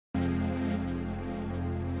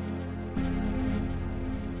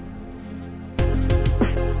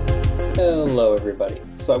Hello everybody.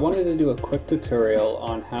 So I wanted to do a quick tutorial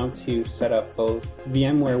on how to set up both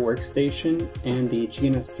VMware Workstation and the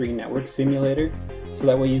GNS3 network simulator, so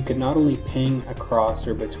that way you could not only ping across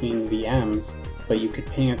or between VMs, but you could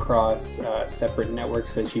ping across separate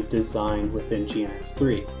networks that you've designed within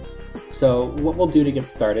GNS3. So what we'll do to get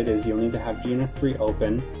started is you'll need to have GNS3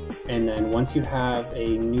 open, and then once you have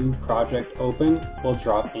a new project open, we'll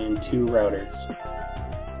drop in 2 routers.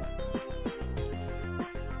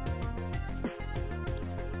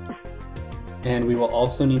 And we will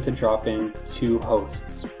also need to drop in 2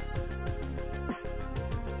 hosts.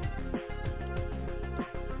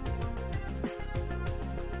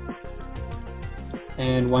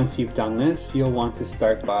 And once you've done this, you'll want to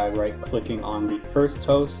start by right-clicking on the first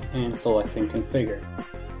host and selecting Configure.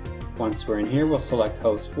 Once we're in here, we'll select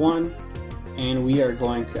host 1, and we are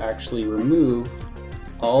going to actually remove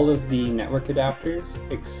all of the network adapters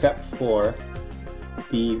except for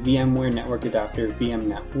the VMware network adapter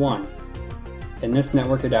VMnet1. And this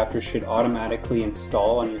network adapter should automatically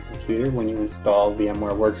install on your computer when you install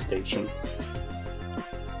VMware Workstation.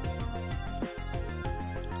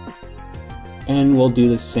 And we'll do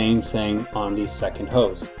the same thing on the second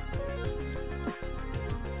host.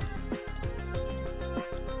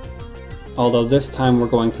 Although this time we're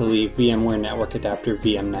going to leave VMware network adapter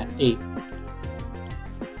VMnet8.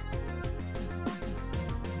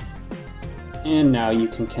 And now you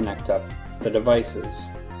can connect up the devices.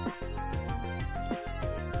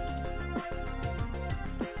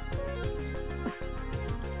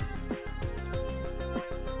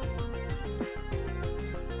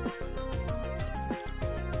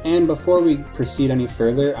 And before we proceed any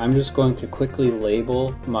further, I'm just going to quickly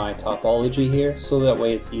label my topology here so that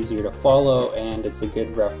way it's easier to follow and it's a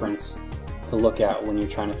good reference to look at when you're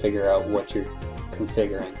trying to figure out what you're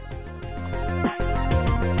configuring.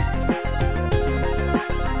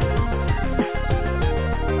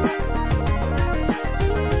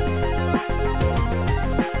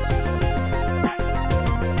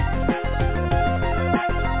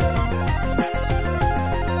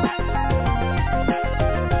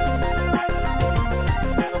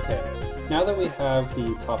 Now that we have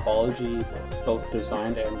the topology both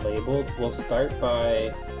designed and labeled, we'll start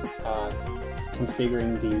by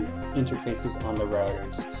configuring the interfaces on the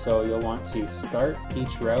routers. So you'll want to start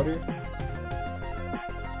each router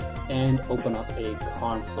and open up a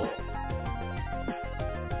console.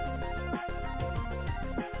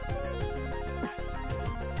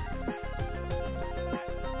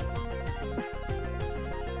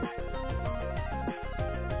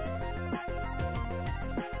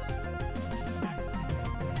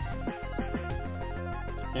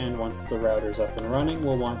 And once the router's up and running,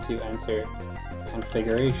 we'll want to enter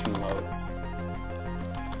configuration mode.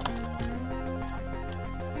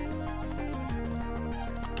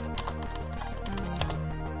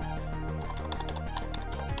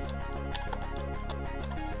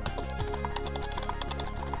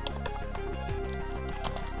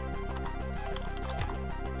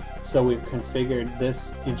 So we've configured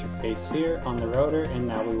this interface here on the router, and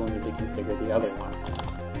now we will need to configure the other one.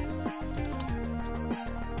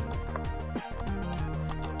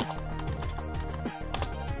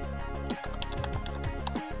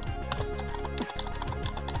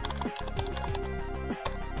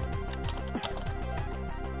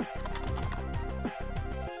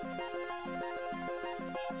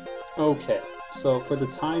 Okay, so for the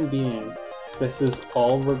time being, this is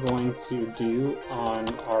all we're going to do on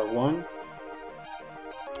R1,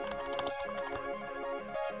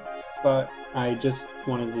 but I just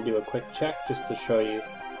wanted to do a quick check just to show you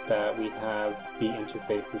that we have the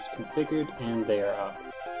interfaces configured and they are up.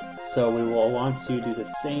 So we will want to do the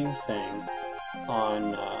same thing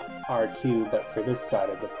on R2, but for this side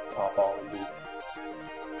of the topology.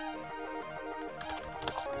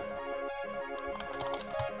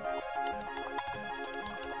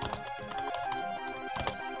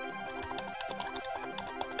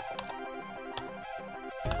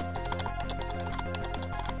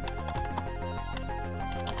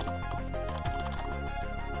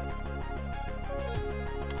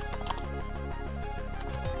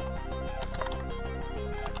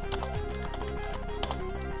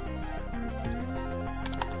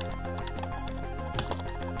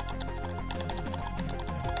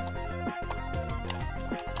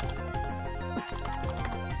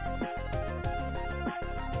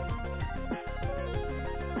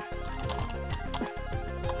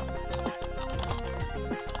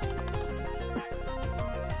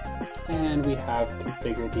 And we have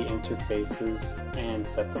configured the interfaces and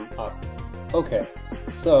set them up. Okay,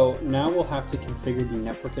 so now we'll have to configure the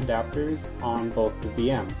network adapters on both the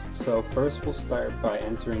VMs. So first we'll start by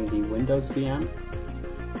entering the Windows VM,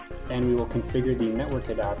 and we will configure the network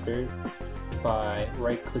adapter by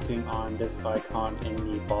right-clicking on this icon in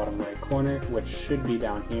the bottom right corner, which should be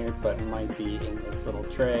down here, but might be in this little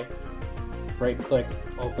tray. Right-click,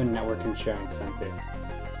 open Network and Sharing Center.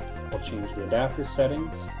 We'll change the adapter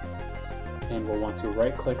settings, and we'll want to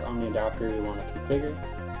right-click on the adapter we want to configure,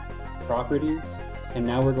 Properties, and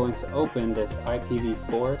now we're going to open this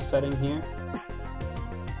IPv4 setting here,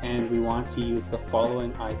 and we want to use the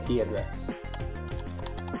following IP address.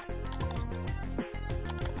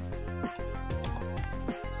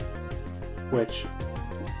 Which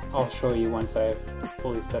I'll show you once I've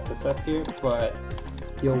fully set this up here, but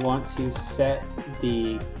you'll want to set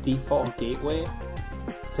the default gateway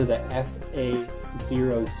to the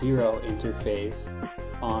FA00 interface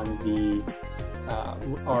on the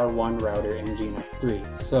R1 router in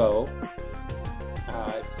GNS3. So,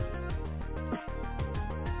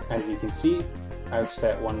 as you can see, I've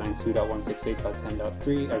set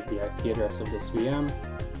 192.168.10.3 as the IP address of this VM,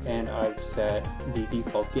 and I've set the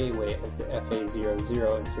default gateway as the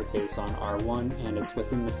FA00 interface on R1, and it's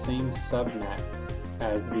within the same subnet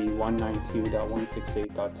as the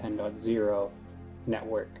 192.168.10.0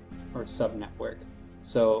 network or subnetwork.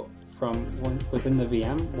 So from within the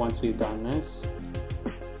VM, once we've done this,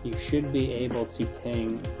 you should be able to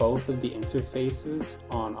ping both of the interfaces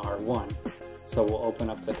on R1. So we'll open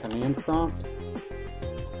up the command prompt,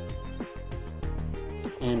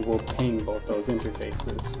 and we'll ping both those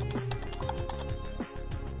interfaces.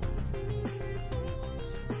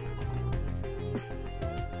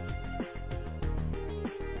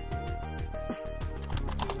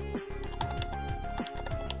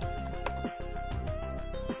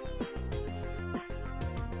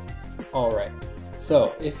 Alright,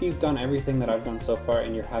 so if you've done everything that I've done so far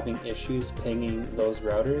and you're having issues pinging those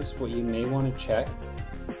routers, what you may want to check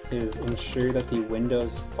is ensure that the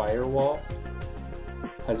Windows firewall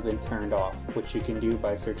has been turned off, which you can do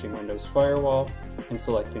by searching Windows Firewall and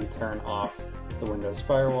selecting turn off the Windows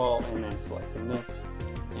Firewall and then selecting this,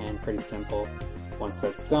 and pretty simple. Once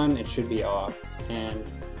that's done, it should be off. And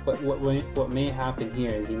what may happen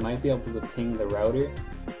here is you might be able to ping the router,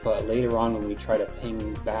 but later on when we try to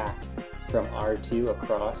ping back from R2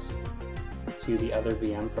 across to the other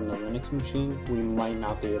VM from the Linux machine, we might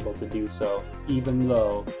not be able to do so, even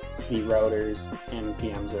though the routers and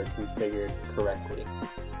VMs are configured correctly.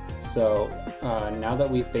 So now that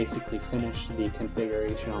we've basically finished the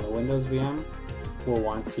configuration on the Windows VM, we'll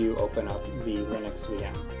want to open up the Linux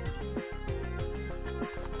VM.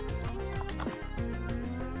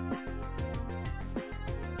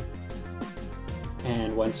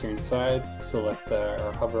 And once you're inside, select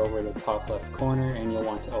or hover over the top left corner, and you'll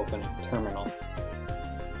want to open a terminal.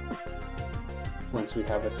 Once we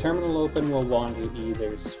have a terminal open, we'll want to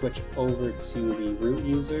either switch over to the root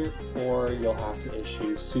user, or you'll have to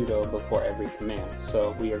issue sudo before every command.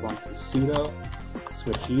 So we are going to sudo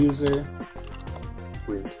switch user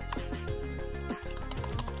root.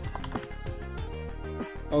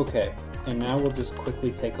 Okay, and now we'll just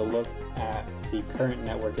quickly take a look at the current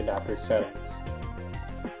network adapter settings.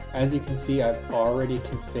 As you can see, I've already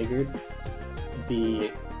configured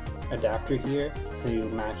the adapter here to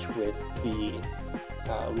match with the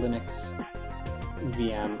Linux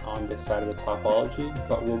VM on this side of the topology,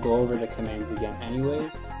 but we'll go over the commands again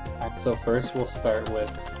anyways. So first we'll start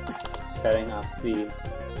with setting up the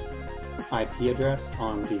IP address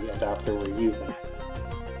on the adapter we're using.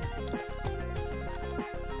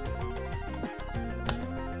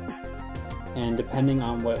 And depending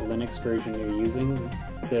on what Linux version you're using,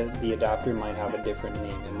 the adapter might have a different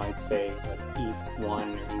name. It might say like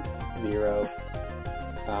ETH1 or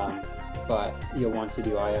ETH0, but you'll want to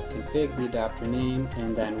do ifconfig, the adapter name,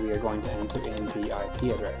 and then we are going to enter in the IP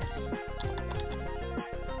address.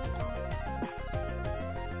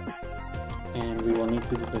 And we will need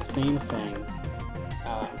to do the same thing,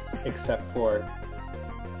 except for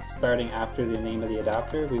starting after the name of the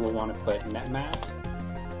adapter, we will want to put netmask,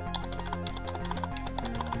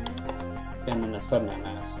 and then the subnet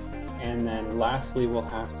mask. And then lastly, we'll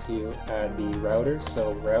have to add the router,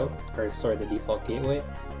 so the default gateway.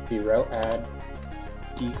 The route add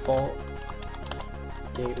default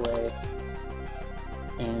gateway,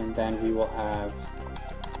 and then we will have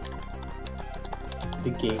the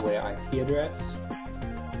gateway IP address,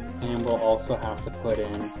 and we'll also have to put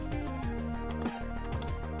in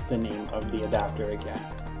the name of the adapter again.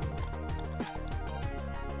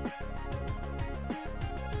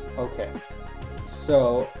 Okay,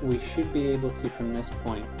 so we should be able to, from this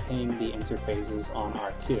point, ping the interfaces on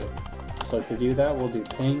R2. So to do that, we'll do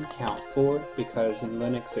ping count 4, because in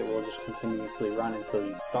Linux it will just continuously run until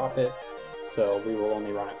you stop it. So we will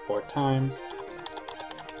only run it 4 times.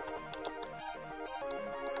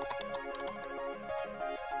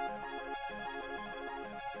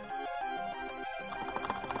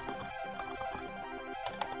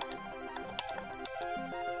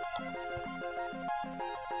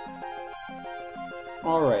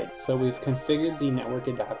 Alright, so we've configured the network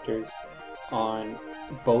adapters on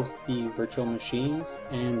both the virtual machines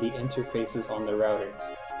and the interfaces on the routers.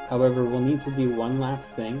 However, we'll need to do one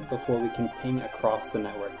last thing before we can ping across the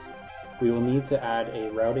networks. We will need to add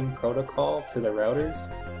a routing protocol to the routers.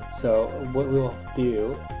 So what we will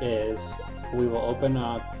do is we will open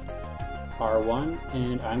up R1,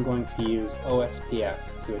 and I'm going to use OSPF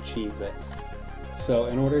to achieve this. So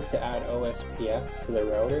in order to add OSPF to the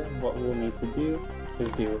router, what we'll need to do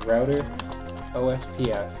is do router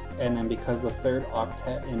OSPF, and then because the third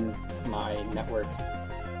octet in my network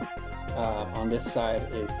on this side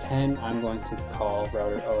is 10, I'm going to call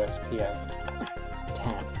router OSPF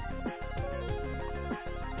 10.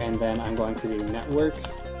 And then I'm going to do network,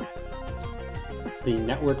 the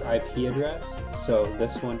network IP address, so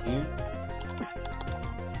this one here.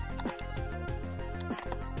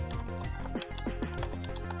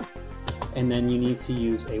 And then you need to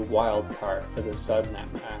use a wildcard for the subnet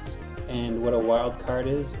mask. And what a wildcard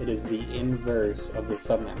is, it is the inverse of the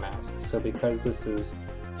subnet mask. So because this is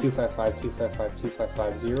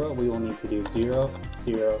 255.255.255.0, we will need to do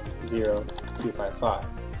 0.0.0.255.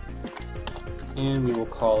 And we will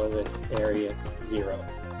call this area 0.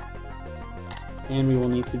 And we will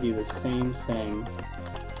need to do the same thing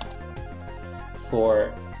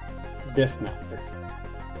for this network,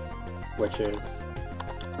 which is,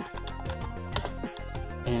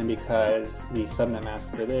 and because the subnet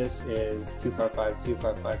mask for this is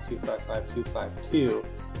 255.255.255.252,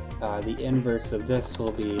 the inverse of this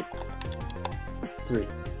will be 3.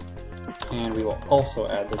 And we will also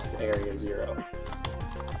add this to area 0.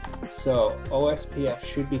 So OSPF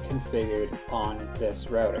should be configured on this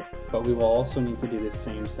router, but we will also need to do the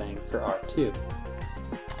same thing for R2.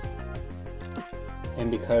 And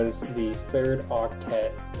because the third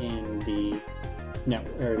octet in the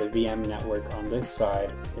VM network on this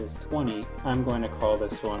side is 20, I'm going to call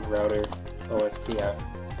this one router OSPF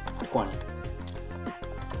 20.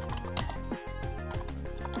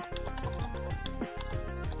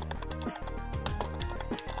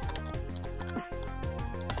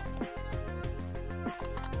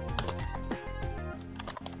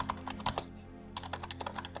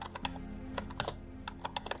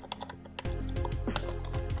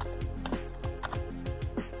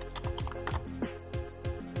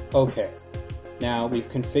 Okay, now we've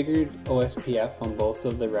configured OSPF on both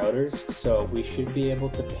of the routers, so we should be able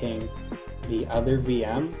to ping the other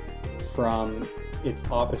VM from its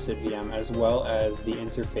opposite VM, as well as the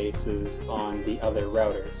interfaces on the other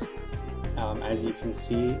routers. As you can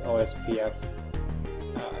see, OSPF,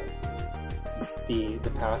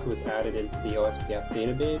 the path was added into the OSPF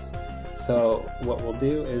database. So what we'll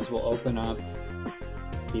do is we'll open up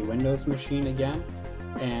the Windows machine again,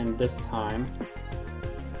 and this time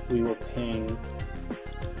we will ping,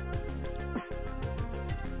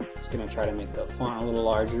 just going to try to make the font a little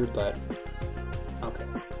larger, but okay.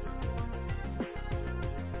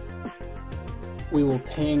 We will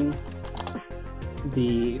ping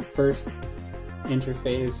the first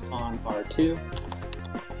interface on R2,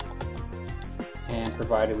 and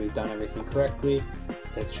provided we've done everything correctly,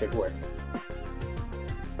 it should work.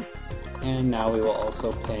 And now we will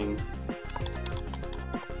also ping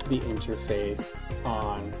the interface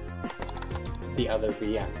on the other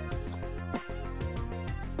VM.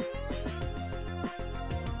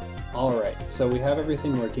 Alright, so we have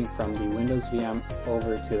everything working from the Windows VM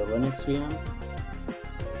over to the Linux VM.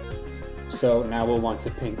 So now we'll want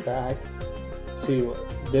to ping back to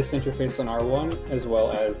this interface on R1 as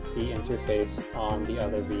well as the interface on the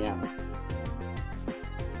other VM.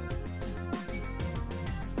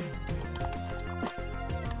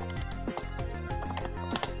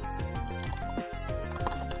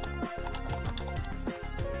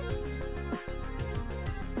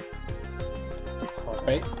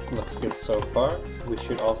 Alright, looks good so far. We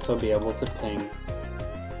should also be able to ping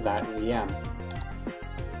that VM.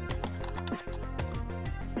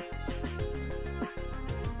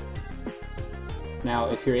 Now,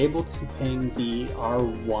 if you're able to ping the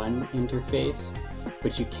R1 interface,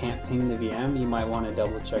 but you can't ping the VM, you might want to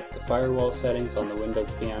double check the firewall settings on the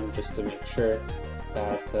Windows VM just to make sure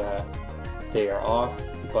that they are off.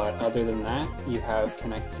 But other than that, you have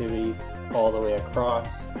connectivity all the way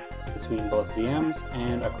across between both VMs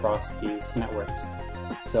and across these networks.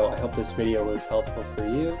 So I hope this video was helpful for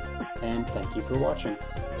you, and thank you for watching.